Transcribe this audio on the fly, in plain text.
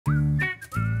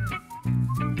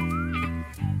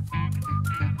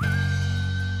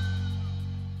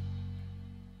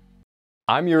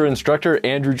I'm your instructor,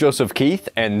 Andrew Joseph Keith,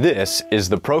 and this is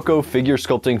the Proko Figure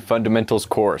Sculpting Fundamentals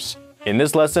course. In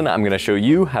this lesson, I'm going to show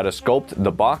you how to sculpt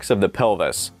the box of the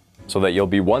pelvis, so that you'll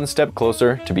be one step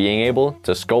closer to being able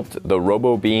to sculpt the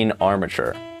robo-bean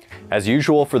armature. As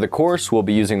usual for the course, we'll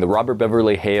be using the Robert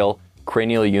Beverly Hale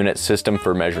cranial unit system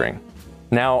for measuring.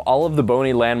 Now, all of the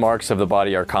bony landmarks of the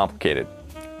body are complicated,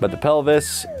 but the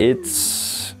pelvis,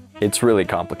 it's really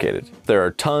complicated. There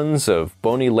are tons of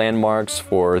bony landmarks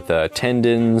for the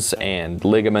tendons and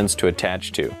ligaments to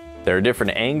attach to. There are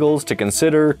different angles to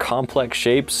consider, complex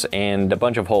shapes, and a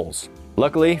bunch of holes.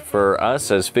 Luckily for us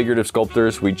as figurative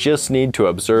sculptors, we just need to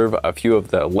observe a few of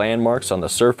the landmarks on the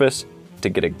surface to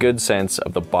get a good sense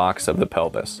of the box of the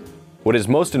pelvis. What is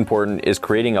most important is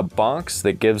creating a box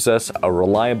that gives us a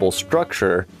reliable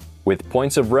structure with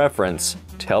points of reference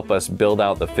to help us build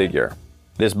out the figure.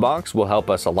 This box will help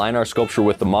us align our sculpture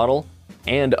with the model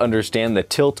and understand the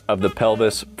tilt of the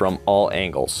pelvis from all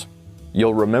angles.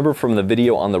 You'll remember from the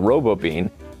video on the robo-bean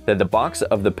that the box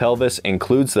of the pelvis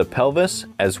includes the pelvis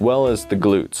as well as the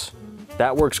glutes.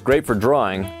 That works great for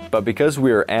drawing, but because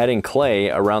we are adding clay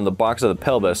around the box of the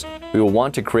pelvis, we will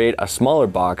want to create a smaller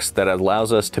box that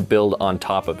allows us to build on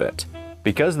top of it.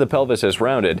 Because the pelvis is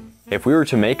rounded, if we were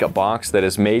to make a box that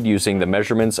is made using the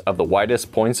measurements of the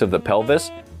widest points of the pelvis,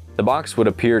 the box would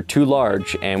appear too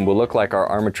large and will look like our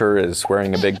armature is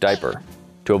wearing a big diaper.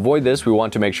 To avoid this, we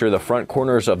want to make sure the front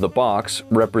corners of the box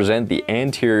represent the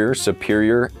anterior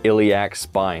superior iliac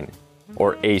spine,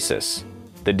 or ASIS.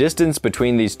 The distance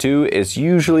between these two is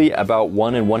usually about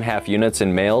 1 1/2 units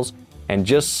in males and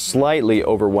just slightly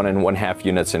over 1 1/2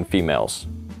 units in females.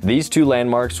 These two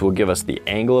landmarks will give us the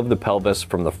angle of the pelvis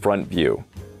from the front view.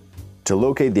 To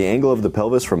locate the angle of the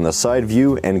pelvis from the side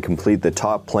view and complete the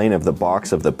top plane of the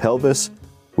box of the pelvis,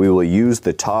 we will use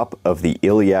the top of the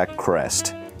iliac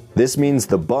crest. This means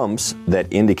the bumps that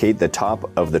indicate the top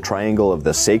of the triangle of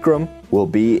the sacrum will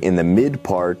be in the mid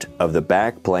part of the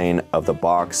back plane of the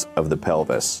box of the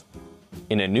pelvis.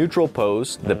 In a neutral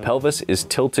pose, the pelvis is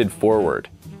tilted forward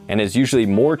and is usually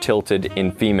more tilted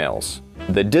in females.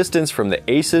 The distance from the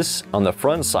ASIS on the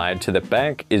front side to the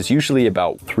back is usually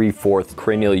about 3/4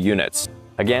 cranial units.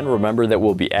 Again, remember that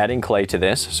we'll be adding clay to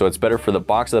this, so it's better for the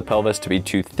box of the pelvis to be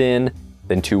too thin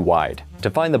than too wide. To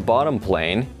find the bottom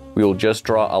plane, we will just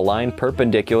draw a line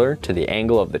perpendicular to the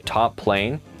angle of the top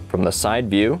plane from the side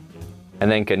view,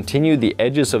 and then continue the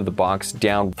edges of the box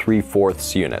down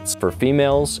 3/4 units for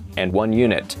females and 1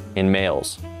 unit in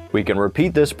males. We can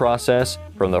repeat this process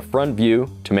from the front view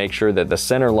to make sure that the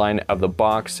center line of the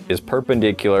box is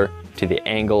perpendicular to the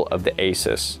angle of the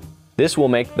ASIS. This will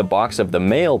make the box of the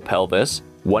male pelvis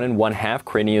 1 1/2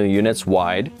 cranial units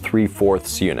wide,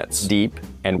 3/4 units deep,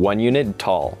 and 1 unit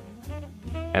tall.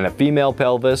 And the female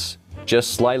pelvis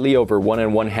just slightly over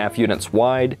 1 1/2 units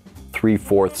wide,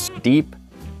 3/4 deep,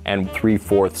 and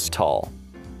 3/4 tall.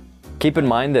 Keep in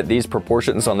mind that these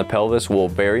proportions on the pelvis will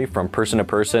vary from person to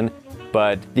person,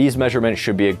 but these measurements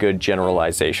should be a good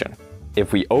generalization.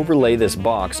 If we overlay this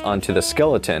box onto the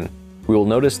skeleton, we will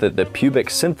notice that the pubic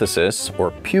symphysis,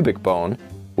 or pubic bone,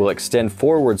 will extend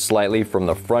forward slightly from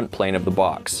the front plane of the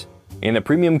box. In the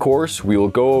premium course, we will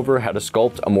go over how to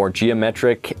sculpt a more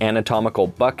geometric anatomical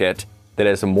bucket that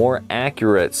is a more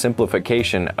accurate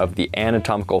simplification of the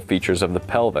anatomical features of the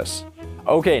pelvis.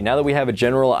 Okay, now that we have a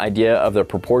general idea of the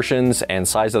proportions and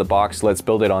size of the box, let's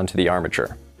build it onto the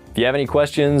armature. If you have any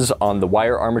questions on the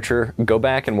wire armature, go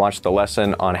back and watch the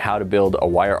lesson on how to build a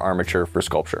wire armature for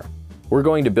sculpture. We're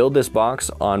going to build this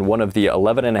box on one of the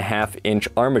 11.5-inch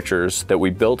armatures that we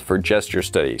built for gesture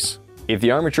studies. If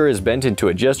the armature is bent into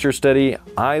a gesture study,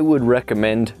 I would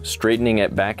recommend straightening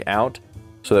it back out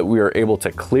so that we are able to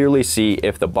clearly see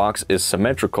if the box is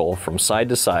symmetrical from side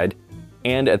to side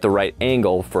and at the right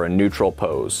angle for a neutral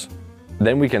pose.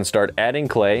 Then we can start adding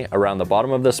clay around the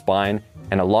bottom of the spine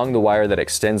and along the wire that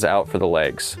extends out for the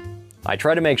legs. I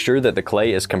try to make sure that the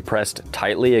clay is compressed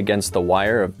tightly against the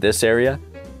wire of this area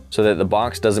so that the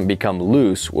box doesn't become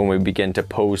loose when we begin to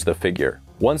pose the figure.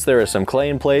 Once there is some clay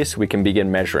in place, we can begin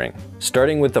measuring.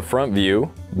 Starting with the front view,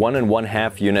 1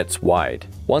 1/2 units wide.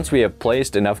 Once we have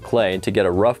placed enough clay to get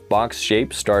a rough box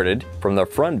shape started from the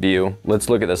front view, let's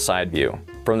look at the side view.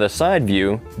 From the side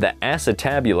view, the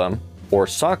acetabulum, or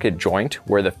socket joint,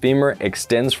 where the femur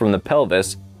extends from the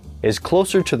pelvis, is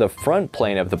closer to the front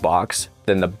plane of the box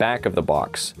than the back of the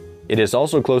box. It is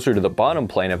also closer to the bottom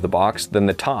plane of the box than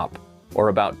the top, or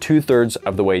about 2/3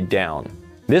 of the way down.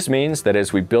 This means that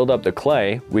as we build up the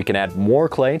clay, we can add more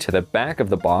clay to the back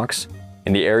of the box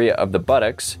in the area of the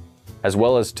buttocks, as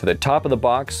well as to the top of the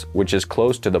box, which is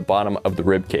close to the bottom of the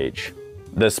rib cage.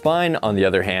 The spine, on the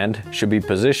other hand, should be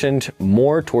positioned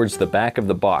more towards the back of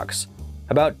the box,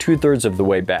 about 2/3 of the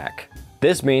way back.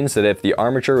 This means that if the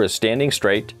armature is standing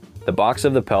straight, the box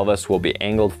of the pelvis will be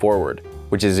angled forward,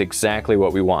 which is exactly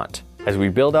what we want. As we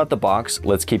build out the box,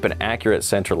 let's keep an accurate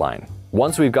center line.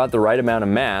 Once we've got the right amount of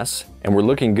mass and we're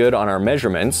looking good on our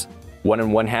measurements,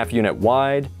 1 1/2 unit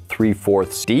wide,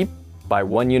 3/4 deep by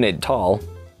 1 unit tall,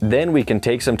 then we can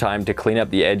take some time to clean up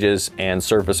the edges and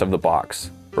surface of the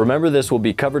box. Remember, this will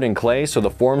be covered in clay, so the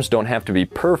forms don't have to be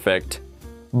perfect,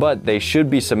 but they should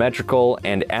be symmetrical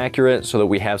and accurate so that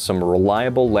we have some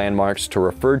reliable landmarks to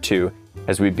refer to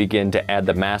as we begin to add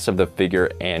the mass of the figure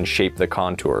and shape the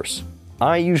contours.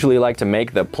 I usually like to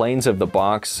make the planes of the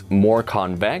box more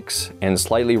convex and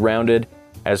slightly rounded,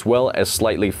 as well as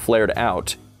slightly flared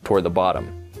out toward the bottom.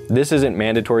 This isn't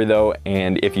mandatory though,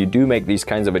 and if you do make these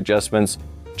kinds of adjustments,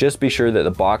 just be sure that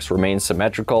the box remains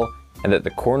symmetrical and that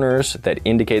the corners that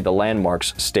indicate the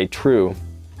landmarks stay true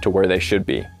to where they should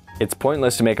be. It's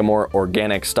pointless to make a more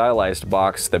organic, stylized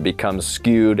box that becomes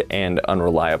skewed and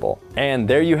unreliable. And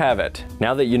there you have it.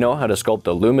 Now that you know how to sculpt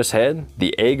the Loomis head,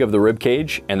 the egg of the rib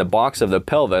cage, and the box of the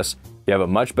pelvis, you have a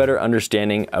much better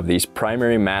understanding of these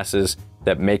primary masses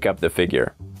that make up the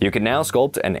figure. You can now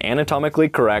sculpt an anatomically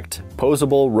correct,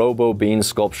 posable robo bean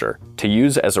sculpture to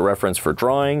use as a reference for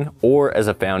drawing or as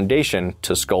a foundation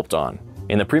to sculpt on.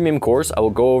 In the premium course, I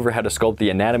will go over how to sculpt the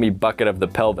anatomy bucket of the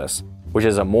pelvis, which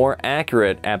is a more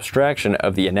accurate abstraction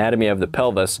of the anatomy of the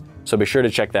pelvis, so be sure to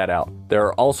check that out. There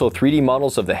are also 3D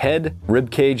models of the head,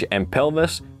 rib cage, and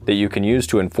pelvis that you can use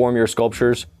to inform your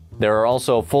sculptures. There are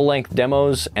also full-length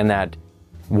demos and that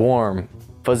warm,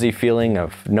 fuzzy feeling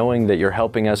of knowing that you're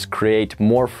helping us create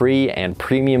more free and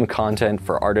premium content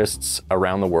for artists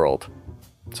around the world.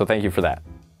 So thank you for that.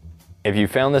 If you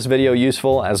found this video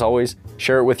useful, as always,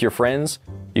 share it with your friends.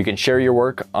 You can share your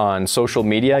work on social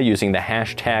media using the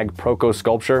hashtag Proko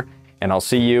Sculpture, and I'll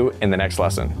see you in the next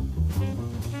lesson.